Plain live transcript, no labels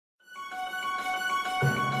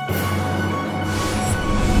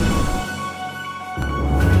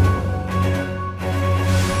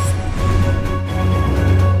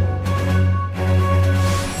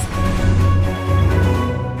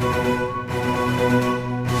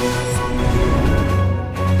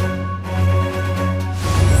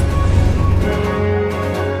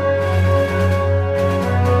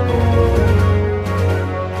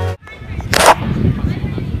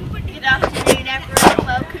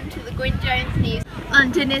Jones News.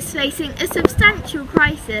 London is facing a substantial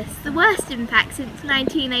crisis, the worst in fact since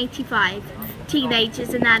 1985.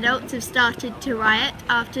 Teenagers and adults have started to riot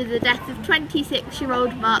after the death of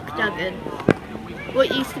 26-year-old Mark Duggan.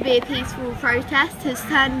 What used to be a peaceful protest has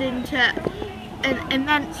turned into an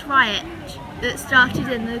immense riot that started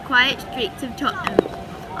in the quiet streets of Tottenham.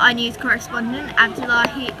 Our news correspondent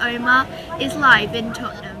Abdullahi Omar is live in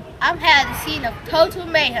Tottenham. I'm here at the scene of total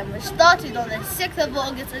mayhem which started on the 6th of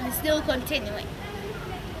August and is still continuing.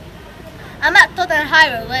 I'm at Tottenham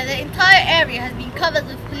High Road where the entire area has been covered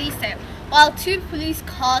with police tape, while 2 police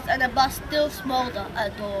cars and a bus still smoulder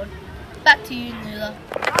at dawn. Back to you, Nuala.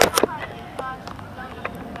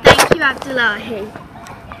 Thank you, Abdullahi.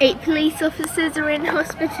 8 police officers are in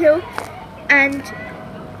hospital and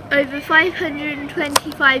over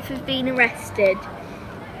 525 have been arrested.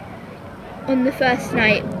 On the first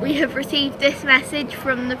night, we have received this message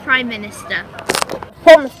from the Prime Minister.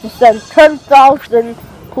 Promised to send 10,000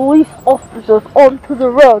 police officers onto the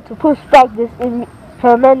road to push back this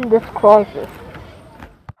tremendous crisis.